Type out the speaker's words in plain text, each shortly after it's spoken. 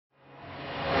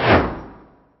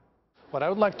What I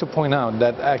would like to point out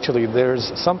that actually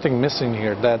there's something missing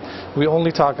here, that we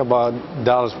only talk about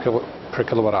dollars per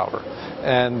kilowatt hour,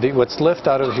 and what's left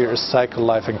out of here is cycle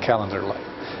life and calendar life.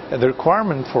 And the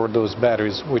requirement for those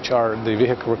batteries, which are the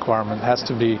vehicle requirement, has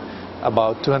to be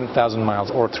about 200,000 miles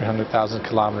or 300,000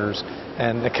 kilometers,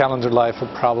 and a calendar life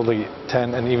of probably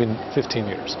 10 and even 15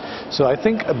 years. So I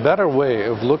think a better way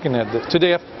of looking at this,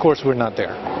 today of course we're not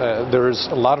there. There's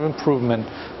a lot of improvement,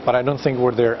 but I don't think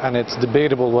we're there, and it's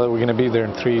debatable whether we're going to be there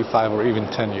in 3, 5 or even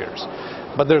 10 years.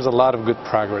 But there's a lot of good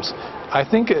progress. I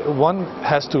think one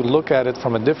has to look at it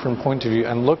from a different point of view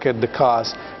and look at the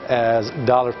cost as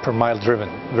dollars per mile driven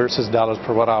versus dollars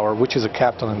per watt hour, which is a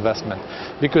capital investment.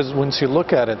 Because once you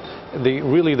look at it,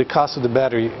 really the cost of the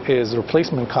battery is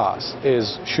replacement cost,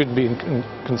 should be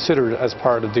considered as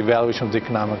part of the evaluation of the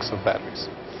economics of batteries.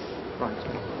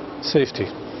 Right. Safety.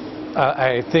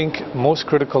 I think most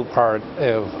critical part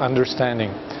of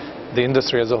understanding the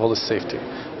industry as a whole is safety.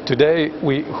 Today,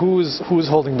 who's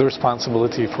holding the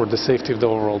responsibility for the safety of the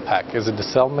overall pack? Is it the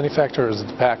cell manufacturer, is it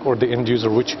the pack, or the end user,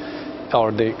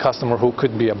 or the customer, who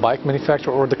could be a bike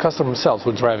manufacturer, or the customer himself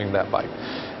who's driving that bike?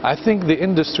 I think the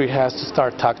industry has to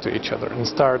start talking to each other and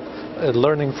start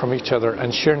learning from each other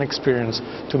and sharing experience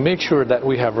to make sure that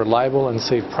we have reliable and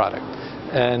safe product.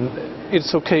 And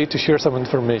it's okay to share some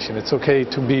information. It's okay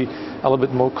to be a little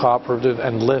bit more cooperative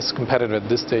and less competitive at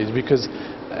this stage, because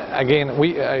again,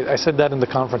 I said that in the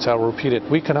conference, I'll repeat it,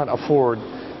 we cannot afford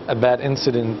a bad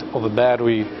incident of a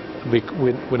battery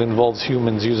when involves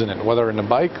humans using it, whether in a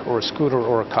bike or a scooter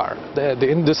or a car.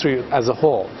 The industry as a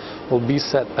whole will be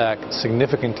set back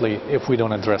significantly if we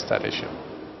don't address that issue.